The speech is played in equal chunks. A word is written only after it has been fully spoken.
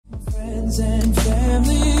friends and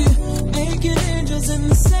family, making angels in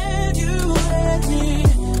the sand. You and me,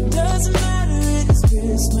 doesn't matter, it's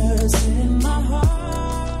Christmas in my heart.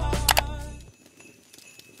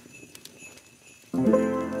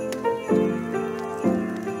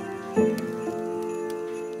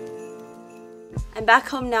 I'm back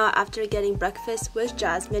home now after getting breakfast with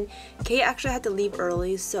Jasmine. Kate actually had to leave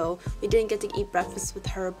early, so we didn't get to eat breakfast with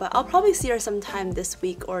her, but I'll probably see her sometime this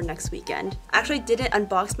week or next weekend. I actually didn't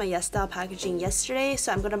unbox my Yes Style packaging yesterday,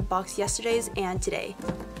 so I'm gonna unbox yesterday's and today.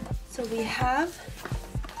 So we have,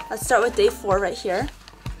 let's start with day 4 right here.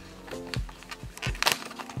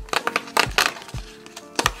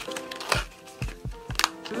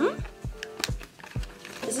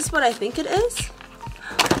 Is this what I think it is?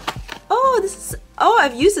 Oh,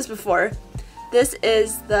 I've used this before. This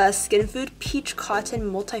is the Skin Food Peach Cotton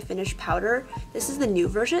Multi-Finish Powder. This is the new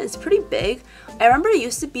version. It's pretty big. I remember it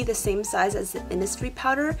used to be the same size as the Innisfree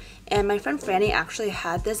powder, and my friend Franny actually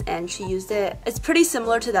had this and she used it. It's pretty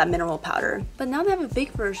similar to that mineral powder, but now they have a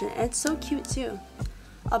big version and it's so cute too.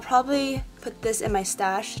 I'll probably put this in my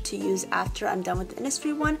stash to use after I'm done with the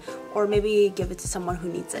Innisfree one, or maybe give it to someone who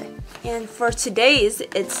needs it. And for today's,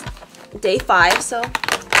 it's day 5, so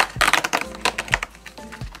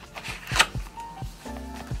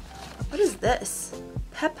what is this?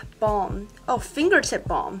 Pep Balm. Oh, fingertip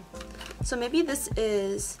balm. So maybe this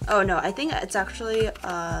is, oh no, I think it's actually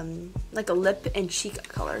like a lip and cheek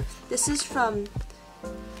color. This is from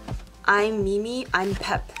I'm Mimi, I'm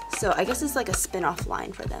Pep. So I guess it's like a spin-off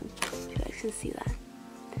line for them. You guys can see that.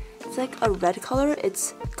 It's like a red color.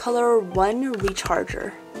 It's color 1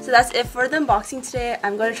 recharger. So that's it for the unboxing today.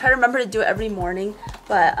 I'm going to try to remember to do it every morning,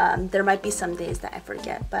 but there might be some days that I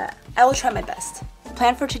forget, but I will try my best. The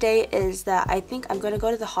plan for today is that I think I'm going to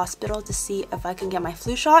go to the hospital to see if I can get my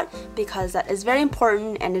flu shot, because that is very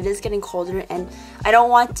important and it is getting colder and I don't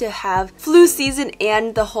want to have flu season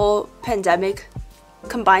and the whole pandemic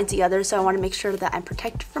combined together, so I want to make sure that I'm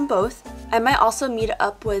protected from both. I might also meet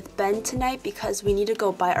up with Ben tonight because we need to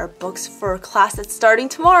go buy our books for a class that's starting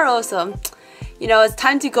tomorrow, so you know, it's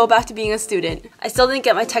time to go back to being a student. I still didn't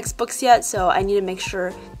get my textbooks yet, so I need to make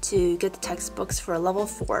sure to get the textbooks for level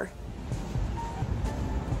 4.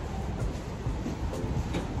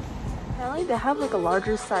 Apparently they have like a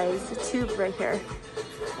larger size tube right here.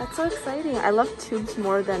 That's so exciting. I love tubes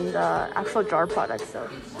more than the actual jar products though.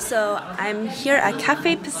 So I'm here at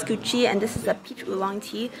Cafe Piscucci and this is a peach oolong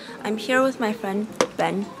tea. I'm here with my friend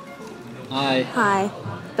Ben. Hi. Hi.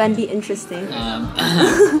 Ben, be interesting.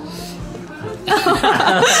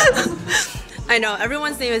 I know,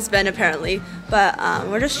 everyone's name is Ben apparently, but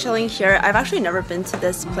we're just chilling here. I've actually never been to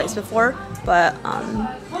this place before, but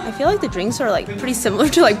I feel like the drinks are like pretty similar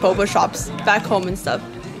to like boba shops back home and stuff.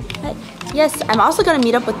 But yes, I'm also gonna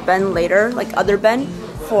meet up with Ben later, like other Ben,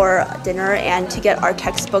 for dinner and to get our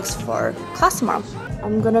textbooks for class tomorrow.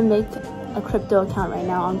 I'm gonna make a crypto account right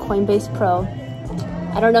now on Coinbase Pro.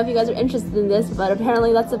 I don't know if you guys are interested in this, but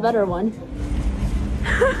apparently that's a better one.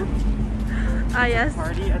 Ah, yes.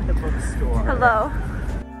 Party at the bookstore. Hello.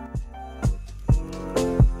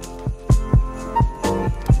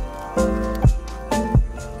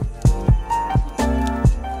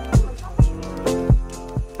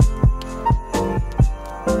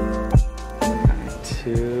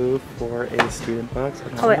 Two 4A student books.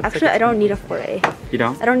 Oh wait, actually I don't need a 4A. You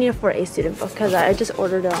don't? I don't need a 4A student book because I just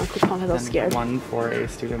ordered it on coupon because I was scared. One 4A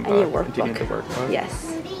student book. I need a workbook. Do you need the workbook? Yes.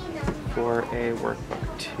 4A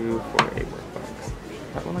workbook. 2 4A workbooks.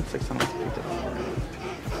 That one looks like something to be different.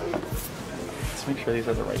 Let's make sure these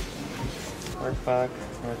are the right ones. Workbook,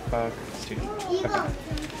 student. Okay.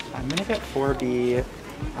 I'm gonna get 4B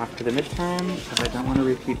after the midterm because I don't want to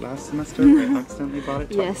repeat last semester where I accidentally bought it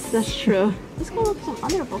twice. Yes, that's true. Let's go look at some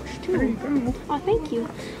other books too. There you go. Oh, thank you.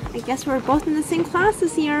 I guess we're both in the same class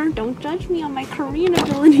this year. Don't judge me on my Korean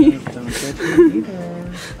ability. Don't judge me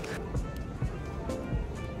either.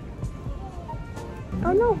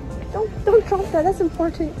 Oh no, don't drop that, that's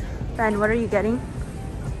important. Ben, what are you getting?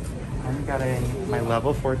 I'm getting my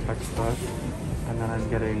level 4 textbook, and then I'm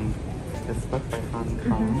getting this book by Han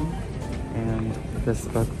Kong, and this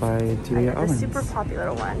book by Julia The Owens. super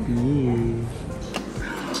popular one. Yeah.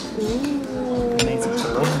 Ooh. Nice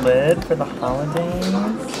gold lid for the holidays.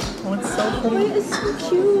 Oh, it's so pretty. Wait, it's so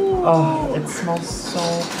cute. Oh, it smells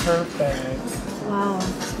so perfect. Wow, it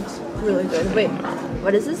smells really good. Wait,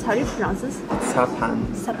 what is this? How do you pronounce this? Sapan.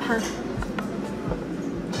 Sapan.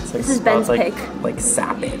 It's like, This is Ben's pick. Like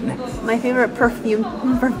sappin. My favorite perfume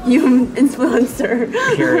influencer.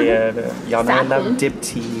 Period. Y'all know I love Sappin. dip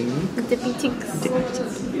tea. Dippy tinks.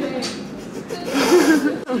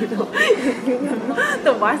 Oh no.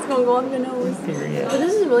 The wax gonna go on your nose. Period. But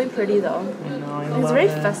this is really pretty though. I know, I It's love very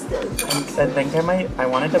it. festive. I think I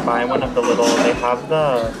wanted to buy one of the little, they have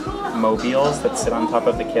the mobiles that sit on top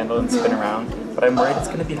of the candle and spin around, but I'm worried it's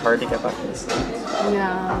going to be hard to get back to the States.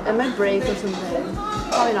 Yeah, it might break or something.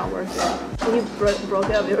 Probably not worth it. When you broke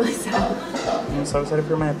it, I'll be really sad. I'm so excited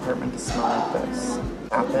for my apartment to smell like this.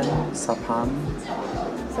 Apple, sapin.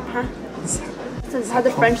 Sapin? This is how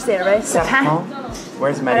the French say it, right? Sapin?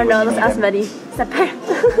 Where's Medi? I don't know, when let's you ask need him? Medi.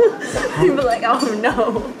 Sapin. You'd be like, oh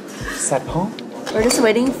no. Sapin? We're just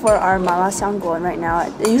waiting for our mala xiangguan right now.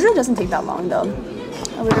 It usually doesn't take that long though.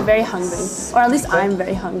 And we're very hungry. Or at least I'm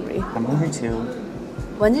very hungry. I'm hungry too.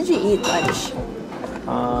 When did you eat lunch?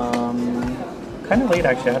 Kind of late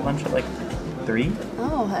actually. I had lunch at like 3.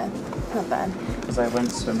 Oh, okay. Not bad. Because I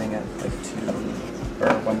went swimming at like 2 or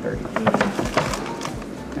 1:30.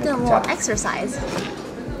 Did a little exercise. A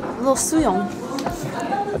little suyong.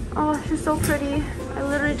 Oh, she's so pretty. I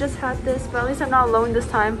literally just had this, but at least I'm not alone this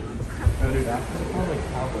time.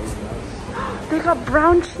 They got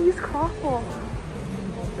brown cheese croffle.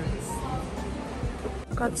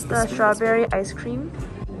 Got the strawberry ice cream.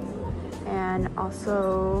 And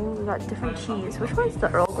also we got different cheese. Which one's the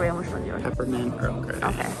Earl Grey and which one's yours? Peppermint Earl Grey.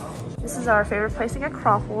 Okay. This is our favorite place to get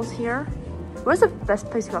croffles here. Where's the best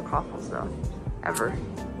place to get croffles though? Ever?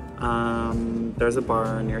 There's a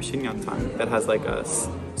bar near Shinyangtang that has like a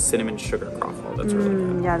cinnamon sugar croffle. That's really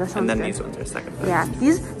good. Yeah, that sounds And then good. these ones are second best.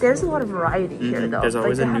 Yeah, there's a lot of variety here though. There's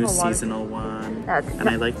always Like, a they new have lot of- seasonal one. Yeah, And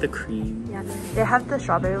I like the cream. Yeah, they have the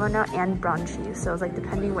strawberry one now and brown cheese, so it's like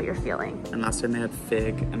depending what you're feeling. And last time they had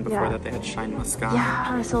fig, and before Yeah. that they had shine muscat.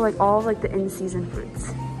 Yeah, so like all like the in-season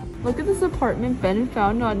fruits. Look at this apartment Ben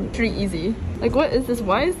found on Street Easy. Like what is this?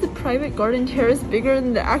 Why is the private garden terrace bigger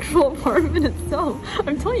than the actual apartment itself?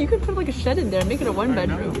 I'm telling you, you could put like a shed in there and make it a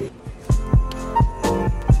 1-bedroom.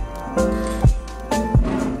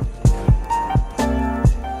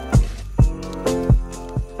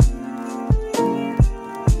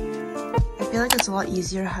 I feel like it's a lot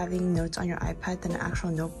easier having notes on your iPad than an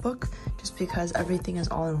actual notebook, just because everything is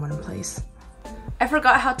all in one place. I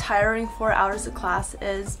forgot how tiring 4 hours of class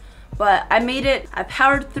is, but I made it. I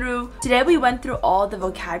powered through. Today we went through all the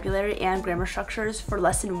vocabulary and grammar structures for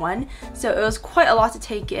lesson 1, so it was quite a lot to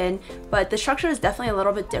take in, but the structure is definitely a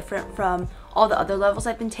little bit different from all the other levels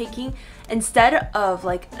I've been taking. Instead of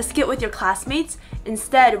like a skit with your classmates,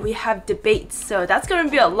 instead we have debates, so that's going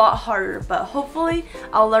to be a lot harder, but hopefully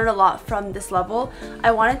I'll learn a lot from this level.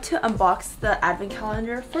 I wanted to unbox the advent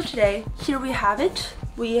calendar for today. Here we have it.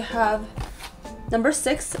 We have number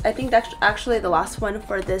 6, I think that's actually the last one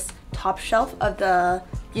for this top shelf of the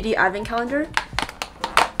beauty advent calendar.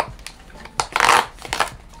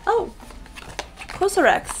 Oh,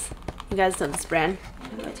 Cosrx. You guys know this brand.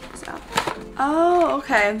 How do I take this out? Oh,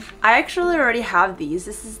 okay. I actually already have these.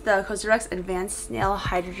 This is the Cosrx Advanced Snail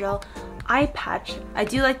Hydrogel eye patch. I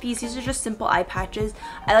do like these. These are just simple eye patches.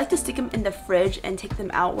 I like to stick them in the fridge and take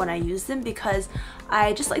them out when I use them because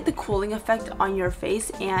I just like the cooling effect on your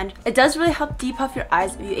face, and it does really help depuff your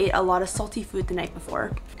eyes if you ate a lot of salty food the night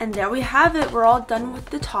before. And there we have it. We're all done with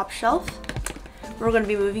the top shelf. We're going to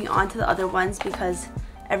be moving on to the other ones because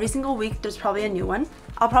every single week there's probably a new one.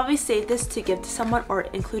 I'll probably save this to give to someone or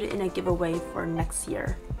include it in a giveaway for next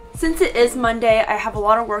year. Since it is Monday, I have a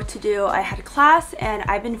lot of work to do. I had class and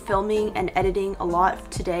I've been filming and editing a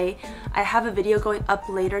lot today. I have a video going up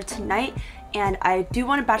later tonight, and I do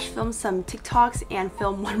want to batch film some TikToks and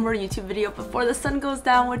film one more YouTube video before the sun goes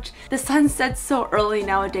down, which the sun sets so early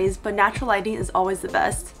nowadays, but natural lighting is always the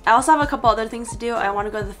best. I also have a couple other things to do. I want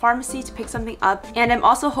to go to the pharmacy to pick something up, and I'm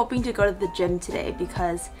also hoping to go to the gym today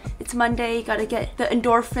because it's Monday. You gotta get the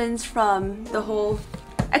endorphins from the whole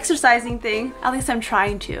exercising thing. At least I'm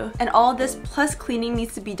trying to. And all this plus cleaning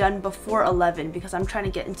needs to be done before 11 because I'm trying to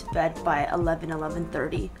get into bed by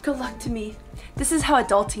 11:30. Good luck to me. This is how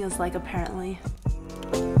adulting is like, apparently.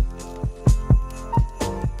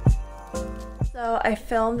 So I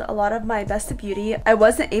filmed a lot of my best of beauty. I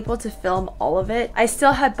wasn't able to film all of it. I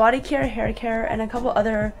still had body care, hair care, and a couple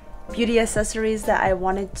other beauty accessories that I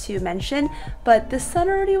wanted to mention, but the sun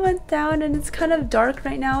already went down and it's kind of dark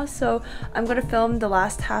right now, so I'm gonna film the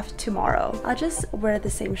last half tomorrow. I'll just wear the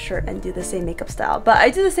same shirt and do the same makeup style, but I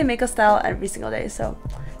do the same makeup style every single day, so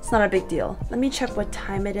it's not a big deal. Let me check what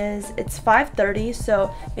time it is. It's 5:30,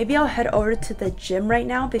 so maybe I'll head over to the gym right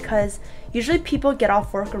now because usually people get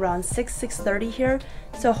off work around 6:30 here,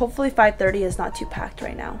 so hopefully 5:30 is not too packed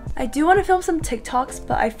right now. I do want to film some TikToks,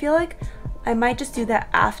 but I feel like I might just do that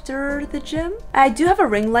after the gym. I do have a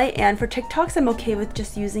ring light, and for TikToks I'm okay with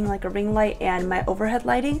just using like a ring light and my overhead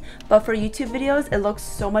lighting, but for YouTube videos it looks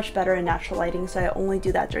so much better in natural lighting, so I only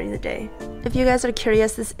do that during the day. If you guys are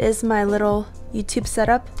curious, this is my little YouTube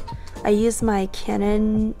setup. I use my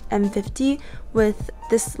Canon M50 with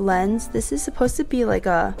this lens. This is supposed to be like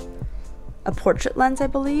a portrait lens, I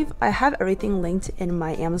believe. I have everything linked in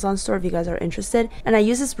my Amazon store if you guys are interested. And I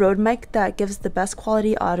use this Rode mic that gives the best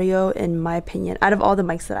quality audio in my opinion out of all the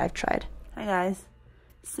mics that I've tried. Hi guys.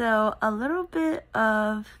 So a little bit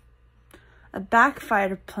of a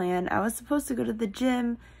backfired plan. I was supposed to go to the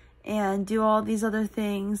gym and do all these other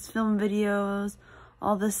things, film videos,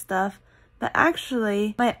 all this stuff. But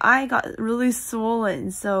actually, my eye got really swollen,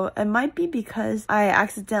 so it might be because I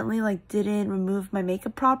accidentally like didn't remove my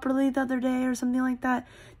makeup properly the other day or something like that.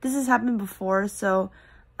 This has happened before, so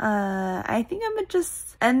I think I'm gonna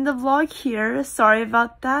just end the vlog here. Sorry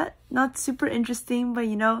about that. Not super interesting, but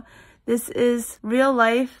you know, this is real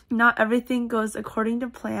life. Not everything goes according to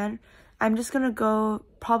plan. I'm just gonna go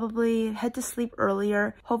probably head to sleep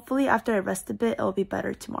earlier. Hopefully after I rest a bit, it'll be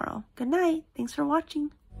better tomorrow. Good night. Thanks for watching.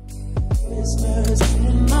 Christmas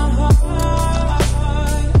in my